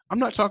 I'm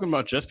not talking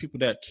about just people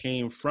that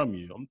came from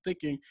you. I'm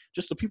thinking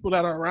just the people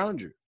that are around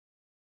you.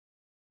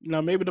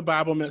 Now, maybe the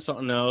Bible meant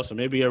something else, and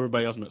maybe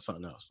everybody else meant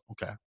something else.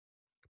 Okay.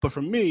 But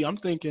for me, I'm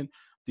thinking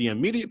the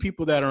immediate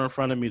people that are in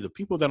front of me, the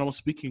people that I'm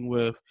speaking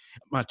with,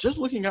 am I just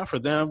looking out for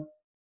them?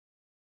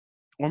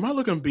 Or am I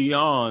looking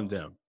beyond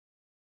them?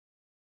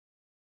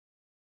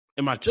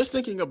 Am I just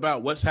thinking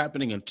about what's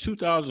happening in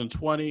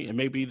 2020 and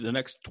maybe the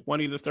next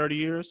 20 to 30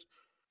 years?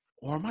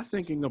 Or am I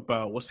thinking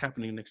about what's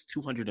happening in the next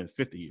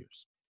 250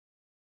 years?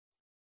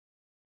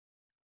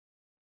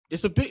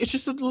 It's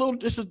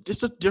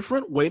a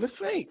different way to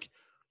think.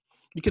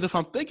 Because if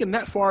I'm thinking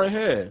that far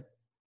ahead,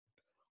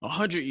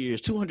 100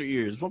 years, 200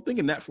 years, if I'm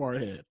thinking that far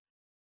ahead,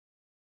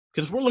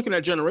 because if we're looking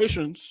at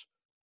generations,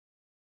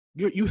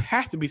 you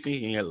have to be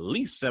thinking at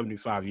least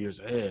 75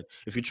 years ahead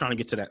if you're trying to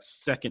get to that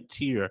second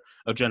tier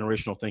of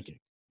generational thinking.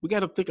 We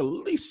got to think at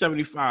least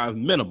 75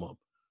 minimum.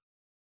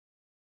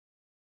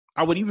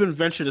 I would even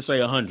venture to say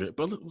 100,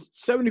 but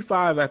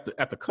 75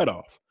 at the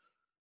cutoff.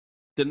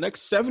 The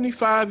next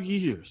 75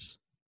 years.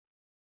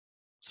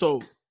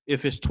 So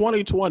if it's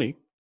 2020,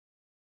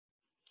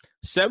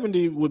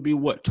 70 would be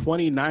what?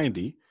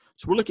 2090.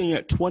 So we're looking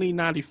at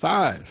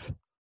 2095.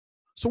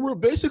 So we're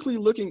basically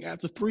looking at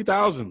the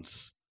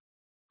 3000s.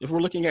 If we're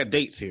looking at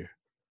dates here,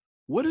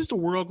 what is the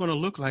world going to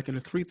look like in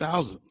the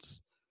 3000s?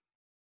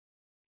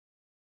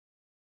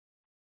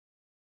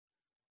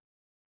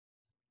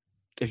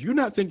 If you're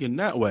not thinking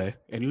that way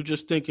and you're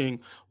just thinking,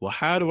 well,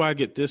 how do I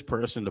get this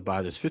person to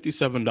buy this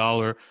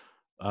 $57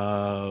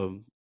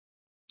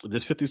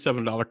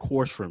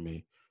 course for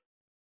me?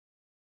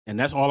 And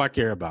that's all I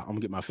care about. I'm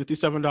going to get my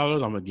 $57. I'm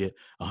going to get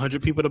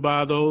 100 people to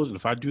buy those. And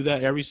if I do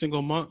that every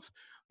single month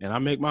and I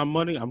make my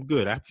money, I'm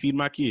good. I feed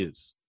my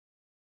kids.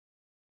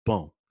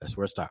 Boom. That's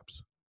where it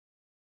stops.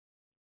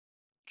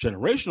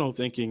 Generational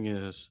thinking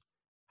is,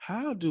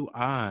 how do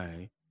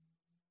I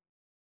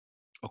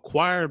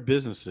acquire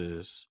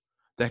businesses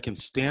that can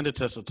stand the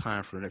test of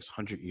time for the next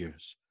 100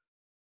 years?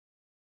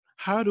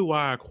 How do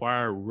I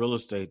acquire real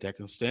estate that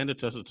can stand the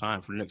test of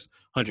time for the next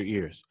 100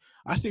 years?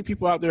 I see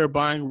people out there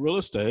buying real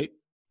estate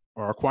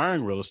or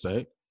acquiring real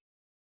estate,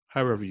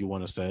 however you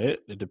want to say it.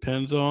 It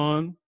depends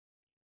on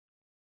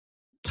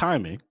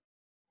timing.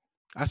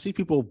 I see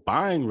people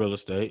buying real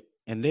estate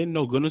and they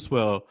know goodness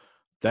well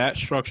that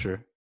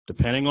structure,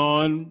 depending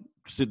on,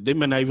 they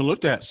may not even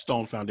look at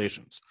stone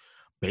foundations.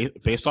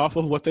 Based off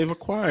of what they've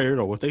acquired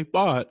or what they've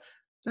bought,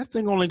 that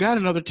thing only got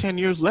another 10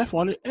 years left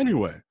on it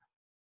anyway.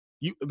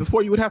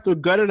 Before you would have to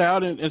gut it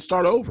out and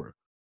start over.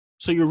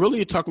 So you're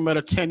really talking about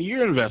a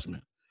 10-year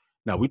investment.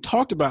 Now, we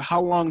talked about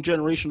how long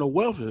generational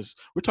wealth is.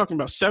 We're talking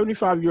about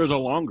 75 years or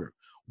longer.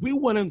 We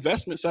want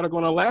investments that are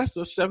going to last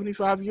us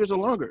 75 years or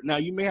longer. Now,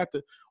 you may have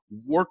to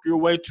work your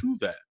way to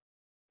that.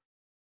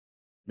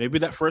 Maybe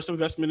that first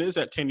investment is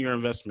that 10-year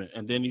investment,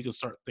 and then you can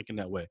start thinking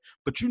that way.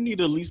 But you need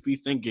to at least be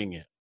thinking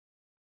it.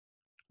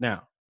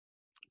 Now,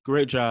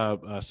 great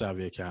job,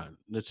 Savvy Accountant.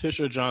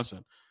 Natisha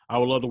Johnson, I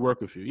would love to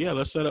work with you. Yeah,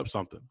 let's set up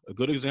something. A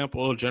good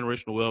example of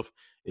generational wealth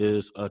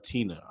is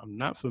Tina. I'm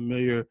not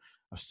familiar.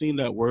 I've seen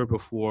that word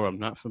before. I'm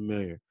not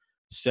familiar.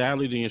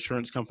 Sadly, the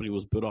insurance company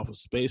was built off of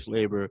space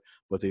labor,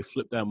 but they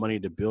flipped that money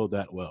to build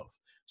that wealth.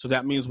 So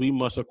that means we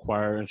must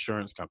acquire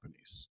insurance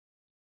companies.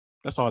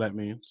 That's all that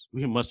means.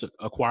 We must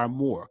acquire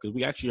more because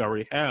we actually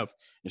already have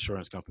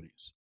insurance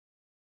companies.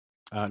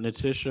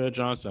 Natisha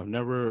Johnson, I've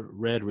never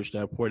read Rich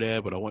Dad Poor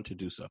Dad, but I want to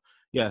do so.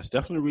 Yes,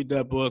 definitely read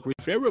that book. My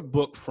favorite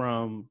book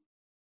from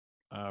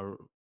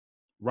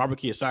Robert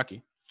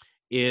Kiyosaki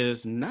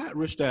is not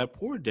Rich Dad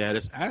Poor Dad.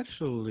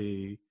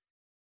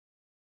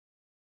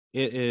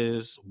 It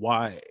is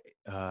why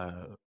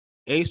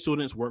A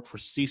students work for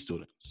C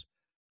students.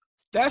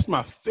 That's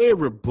my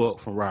favorite book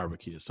from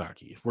Robert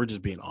Kiyosaki, if we're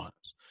just being honest.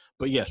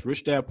 But yes,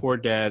 Rich Dad Poor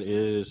Dad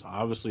is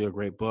obviously a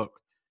great book.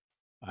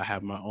 I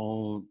have my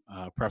own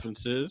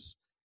preferences.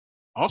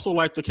 Also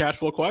like the Cash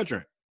Flow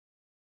Quadrant.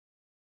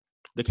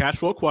 The Cash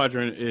Flow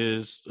Quadrant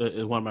is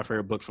one of my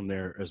favorite books from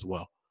there as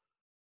well.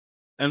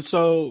 And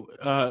so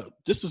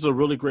this is a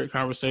really great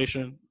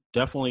conversation.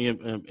 Definitely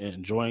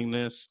enjoying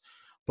this.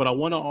 But I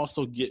want to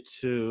also get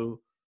to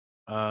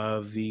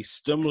the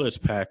stimulus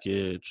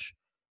package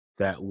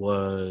that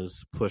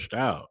was pushed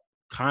out.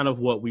 Kind of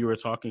what we were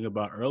talking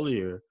about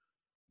earlier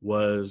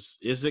was,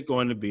 is it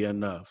going to be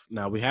enough?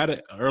 Now, we had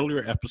an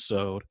earlier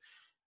episode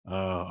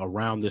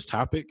around this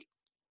topic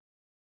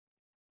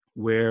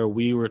where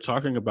we were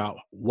talking about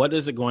what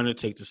is it going to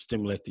take to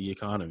stimulate the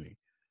economy.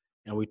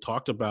 And we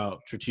talked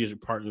about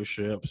strategic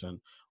partnerships and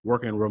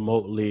working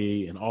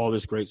remotely and all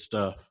this great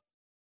stuff.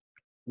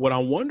 What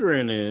I'm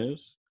wondering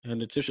is, and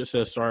Letitia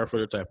says, sorry for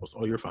the typos.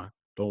 Oh, you're fine.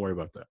 Don't worry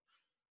about that.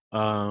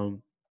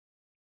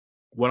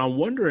 What I'm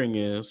wondering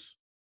is,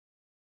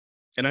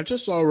 and I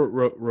just saw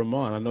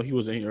Ramon. I know he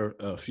was in here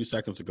a few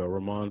seconds ago.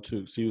 Ramon,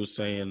 too. He was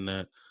saying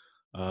that,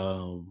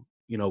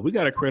 we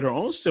got to create our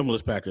own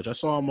stimulus package. I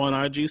saw him on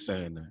IG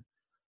saying that.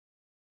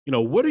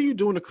 What are you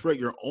doing to create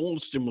your own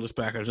stimulus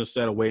package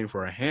instead of waiting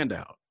for a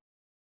handout?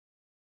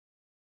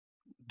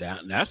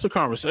 That's the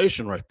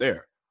conversation right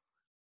there.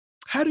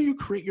 How do you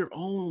create your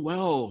own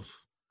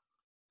wealth?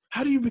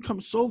 How do you become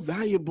so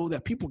valuable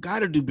that people got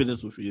to do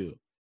business with you?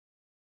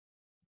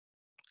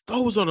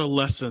 Those are the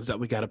lessons that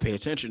we got to pay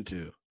attention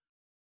to.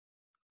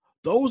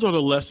 Those are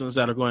the lessons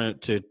that are going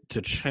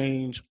to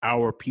change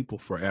our people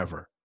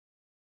forever.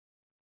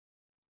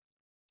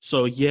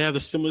 So, yeah, the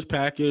stimulus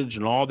package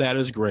and all that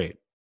is great.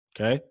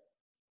 Okay.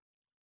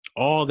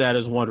 All that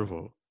is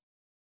wonderful.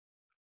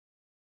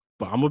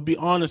 But I'm going to be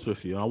honest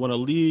with you. I want to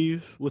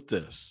leave with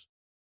this.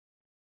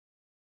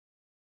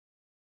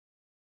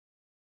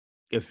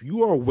 If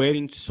you are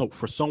waiting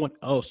for someone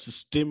else to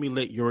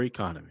stimulate your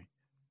economy,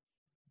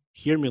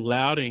 hear me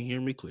loud and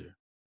hear me clear.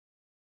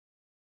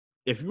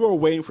 If you are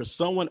waiting for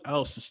someone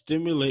else to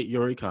stimulate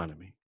your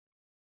economy,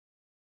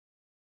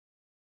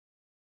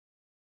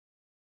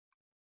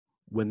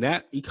 when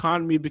that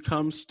economy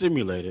becomes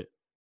stimulated,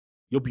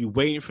 you'll be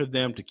waiting for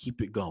them to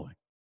keep it going.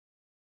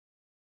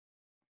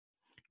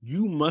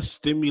 You must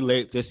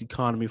stimulate this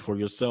economy for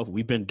yourself.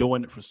 We've been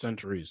doing it for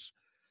centuries.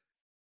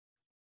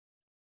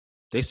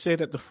 They say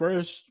that the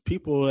first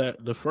group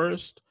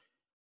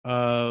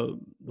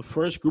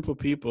of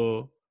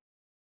people,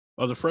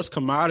 or the first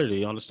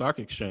commodity on the stock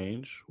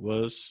exchange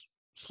was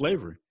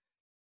slavery.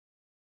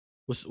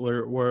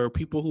 Were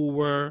people who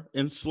were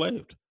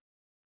enslaved.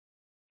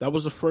 That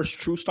was the first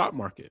true stock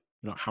market.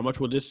 How much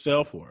will this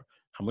sell for?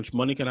 How much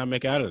money can I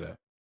make out of that?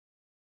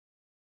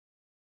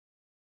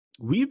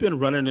 We've been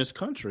running this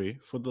country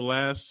for the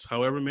last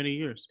however many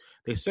years.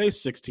 They say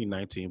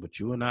 1619, but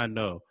you and I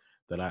know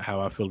that how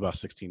I feel about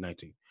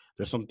 1619.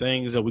 There's some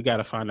things that we got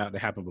to find out that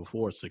happened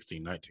before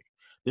 1619.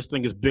 This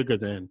thing is bigger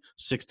than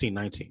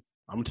 1619.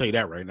 I'm going to tell you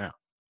that right now.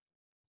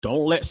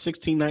 Don't let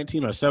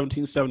 1619 or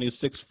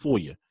 1776 fool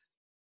you.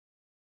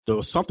 There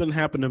was something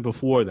happening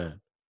before then.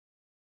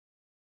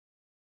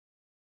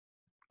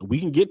 We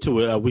can get to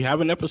it. We have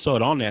an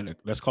episode on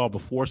that's called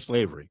Before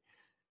Slavery.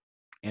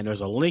 And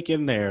there's a link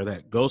in there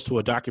that goes to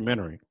a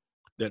documentary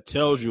that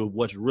tells you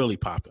what's really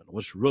popping,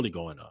 what's really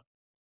going on.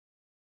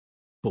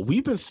 But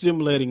we've been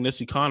stimulating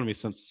this economy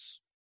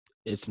since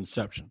its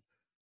inception.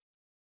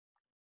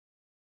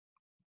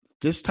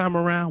 This time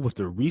around, with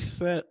the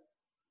reset,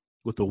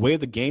 with the way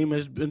the game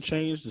has been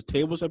changed, the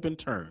tables have been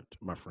turned,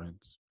 my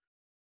friends.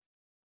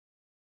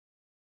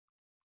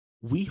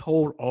 We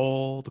hold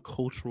all the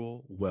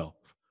cultural wealth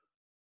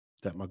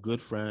that my good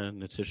friend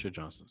Letitia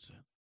Johnson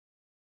said.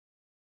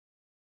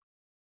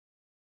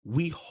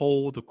 We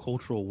hold the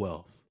cultural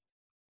wealth.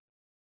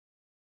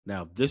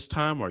 Now, this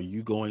time, are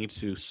you going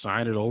to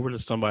sign it over to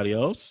somebody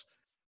else?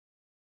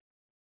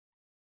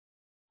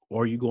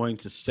 Or are you going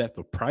to set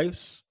the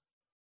price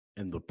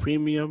and the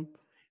premium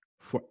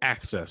for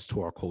access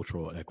to our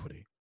cultural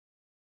equity,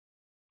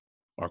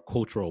 our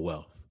cultural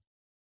wealth?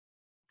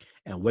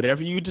 And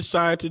whatever you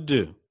decide to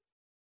do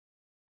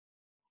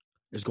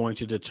is going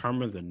to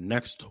determine the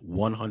next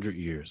 100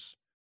 years.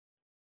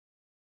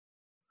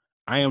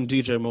 I am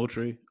DJ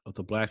Moultrie of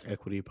the Black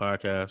Equity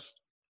Podcast.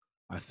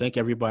 I thank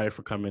everybody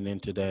for coming in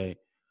today.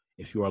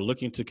 If you are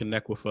looking to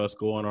connect with us,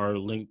 go on our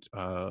link,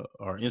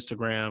 our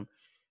Instagram,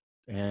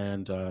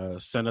 and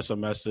send us a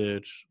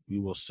message. We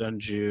will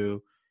send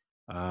you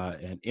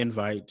an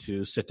invite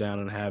to sit down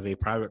and have a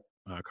private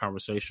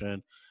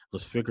conversation.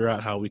 Let's figure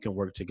out how we can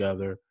work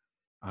together.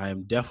 I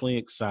am definitely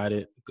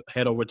excited.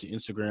 Head over to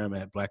Instagram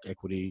at Black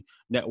Equity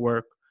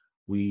Network.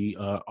 We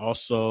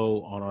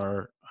also, on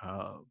our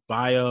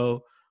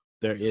bio,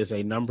 there is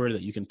a number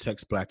that you can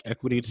text Black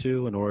Equity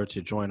to in order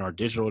to join our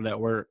digital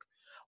network.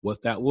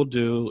 What that will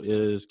do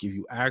is give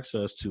you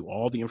access to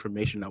all the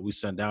information that we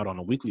send out on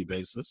a weekly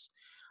basis.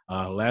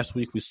 Last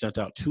week, we sent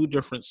out 2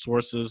 different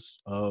sources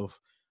of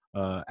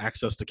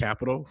access to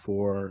capital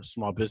for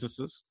small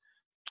businesses.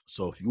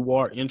 So if you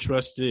are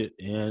interested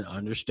in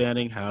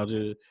understanding how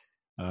to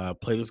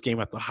play this game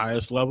at the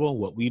highest level,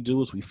 what we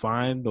do is we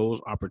find those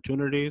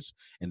opportunities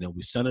and then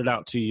we send it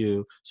out to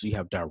you so you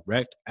have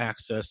direct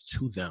access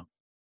to them.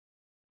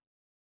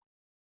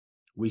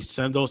 We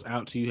send those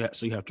out to you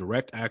so you have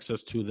direct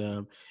access to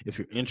them. If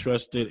you're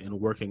interested in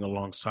working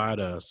alongside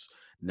us,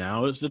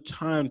 Now is the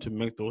time to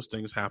make those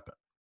things happen.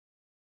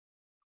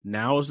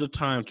 Now is the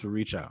time to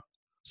reach out.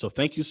 So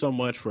thank you so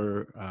much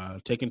for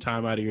taking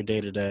time out of your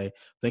day today.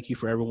 Thank you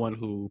for everyone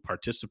who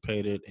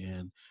participated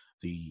in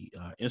the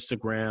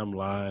Instagram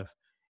live.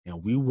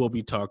 And we will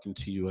be talking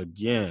to you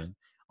again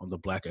on the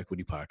Black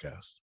Equity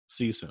Podcast.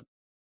 See you soon.